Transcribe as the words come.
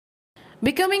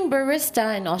Becoming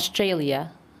barista in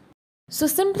Australia. So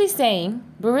simply saying,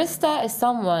 barista is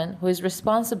someone who is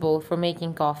responsible for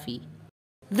making coffee.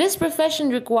 This profession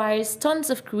requires tons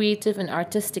of creative and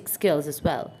artistic skills as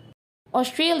well.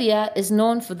 Australia is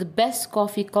known for the best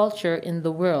coffee culture in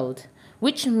the world,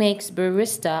 which makes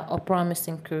barista a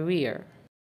promising career.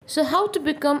 So how to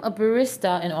become a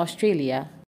barista in Australia?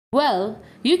 Well,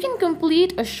 you can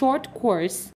complete a short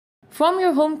course from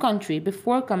your home country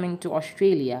before coming to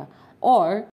Australia,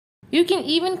 or you can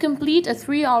even complete a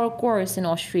 3-hour course in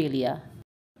Australia.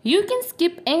 You can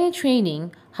skip any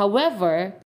training,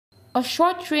 however, a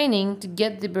short training to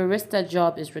get the barista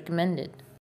job is recommended.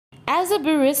 As a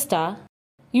barista,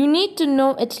 you need to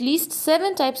know at least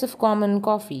 7 types of common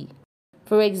coffee.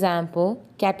 For example,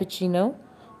 cappuccino,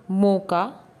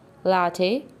 mocha,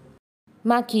 latte,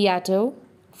 macchiato,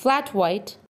 flat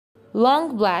white,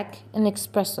 long black, and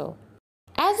espresso.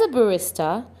 As a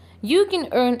barista, you can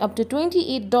earn up to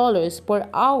 $28 per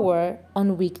hour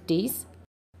on weekdays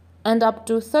and up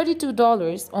to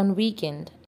 $32 on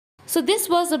weekend. So this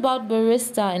was about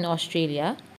barista in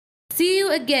Australia. See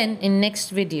you again in next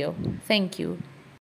video. Thank you.